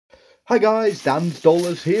Hi guys, Dan's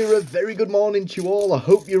Dollars here. A very good morning to you all. I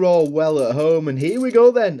hope you're all well at home. And here we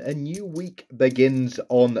go then. A new week begins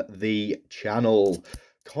on the channel.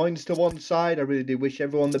 Coins to one side. I really do wish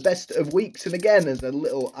everyone the best of weeks. And again, as a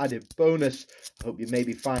little added bonus, I hope you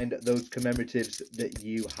maybe find those commemoratives that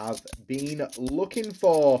you have been looking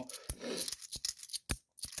for.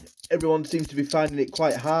 Everyone seems to be finding it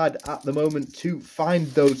quite hard at the moment to find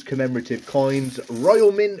those commemorative coins.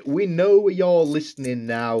 Royal Mint, we know you're listening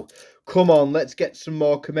now. Come on, let's get some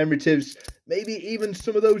more commemoratives. Maybe even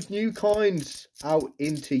some of those new coins out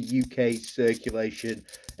into UK circulation.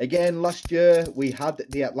 Again, last year we had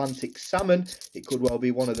the Atlantic Salmon. It could well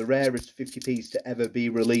be one of the rarest 50p's to ever be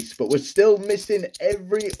released. But we're still missing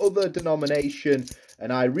every other denomination.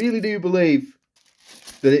 And I really do believe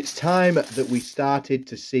that it's time that we started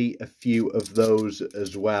to see a few of those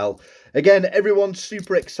as well. Again, everyone's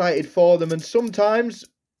super excited for them, and sometimes,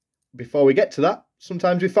 before we get to that,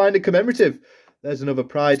 sometimes we find a commemorative. There's another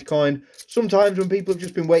Pride coin. Sometimes when people have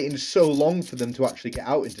just been waiting so long for them to actually get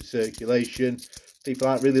out into circulation, people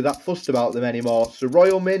aren't really that fussed about them anymore. So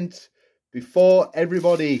Royal Mint, before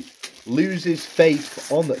everybody loses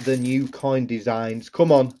faith on the new coin designs,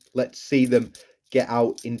 come on, let's see them get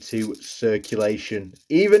out into circulation.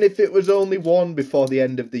 Even if it was only one before the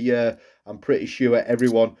end of the year, I'm pretty sure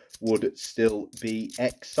everyone would still be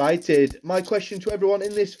excited. My question to everyone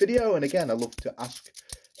in this video, and again, I love to ask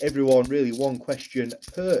everyone really one question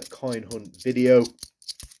per coin hunt video.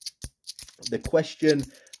 The question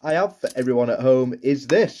I have for everyone at home is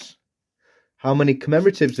this: how many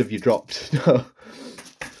commemoratives have you dropped?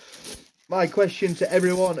 My question to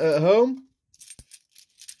everyone at home: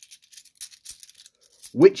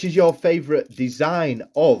 which is your favourite design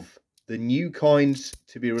of the new coins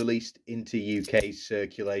to be released into UK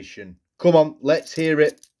circulation? Come on, let's hear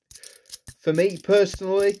it. For me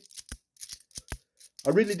personally, I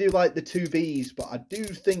really do like the 2Bs, but I do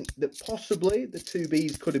think that possibly the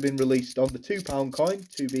 2Bs could have been released on the £2 coin.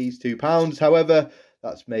 2Bs, £2. However,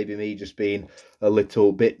 that's maybe me just being a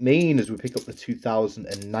little bit mean as we pick up the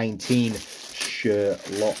 2019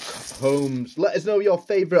 Sherlock Holmes. Let us know your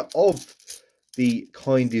favourite of the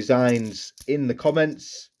coin designs in the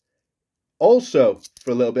comments. Also, for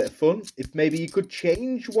a little bit of fun, if maybe you could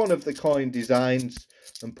change one of the coin designs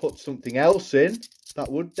and put something else in,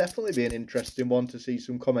 that would definitely be an interesting one to see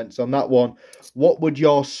some comments on that one. What would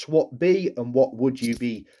your swap be, and what would you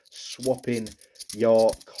be swapping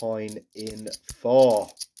your coin in for?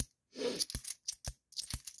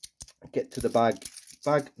 Get to the bag.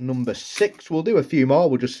 Bag number 6. We'll do a few more.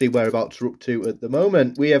 We'll just see whereabouts we're up to at the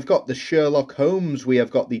moment. We have got the Sherlock Holmes. We have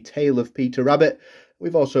got the Tale of Peter Rabbit.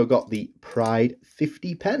 We've also got the Pride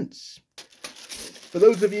 50p. For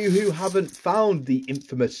those of you who haven't found the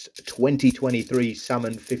infamous 2023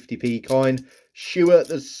 Salmon 50p coin, sure,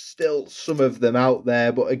 there's still some of them out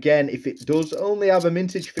there. But again, if it does only have a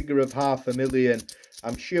mintage figure of 500,000,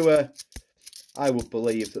 I'm sure, I would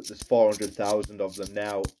believe that there's 400,000 of them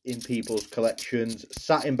now in people's collections,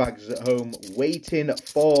 sat in bags at home, waiting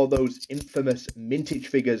for those infamous mintage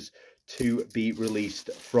figures to be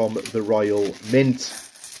released from the Royal Mint.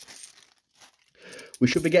 We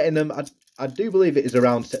should be getting them, I do believe it is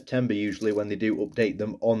around September usually when they do update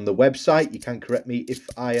them on the website. You can correct me if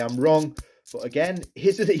I am wrong, but again,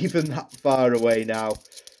 isn't even that far away now.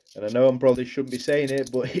 And I know I probably shouldn't be saying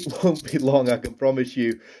it, but it won't be long, I can promise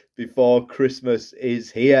you, before Christmas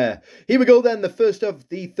is here. Here we go then, the first of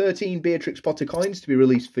the 13 Beatrix Potter coins to be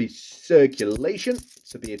released for circulation.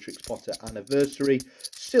 It's a Beatrix Potter anniversary.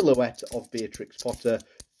 Silhouette of Beatrix Potter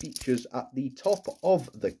features at the top of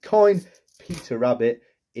the coin. Peter Rabbit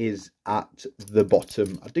is at the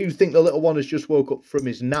bottom. I do think the little one has just woke up from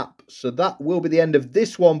his nap, so that will be the end of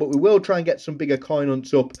this one, but we will try and get some bigger coin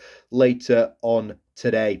hunts up later on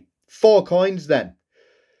today. 4 coins then.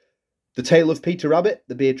 The Tale of Peter Rabbit,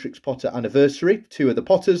 the Beatrix Potter anniversary, 2 of the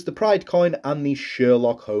Potters, the Pride coin and the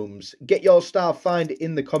Sherlock Holmes. Get your star find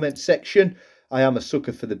in the comments section. I am a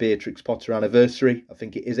sucker for the Beatrix Potter anniversary. I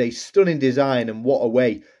think it is a stunning design, and what a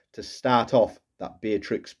way to start off that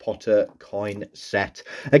Beatrix Potter coin set.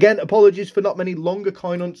 Again, apologies for not many longer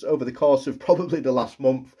coin hunts over the course of probably the last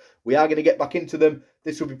month. We are going to get back into them.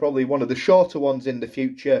 This will be probably one of the shorter ones in the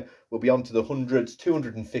future. We'll be on to the hundreds,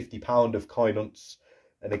 £250 of coin hunts.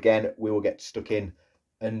 And again, we will get stuck in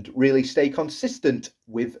and really stay consistent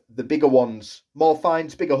with the bigger ones. More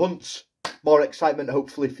finds, bigger hunts, more excitement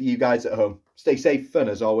hopefully for you guys at home. Stay safe, and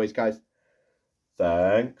as always guys,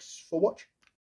 thanks for watching.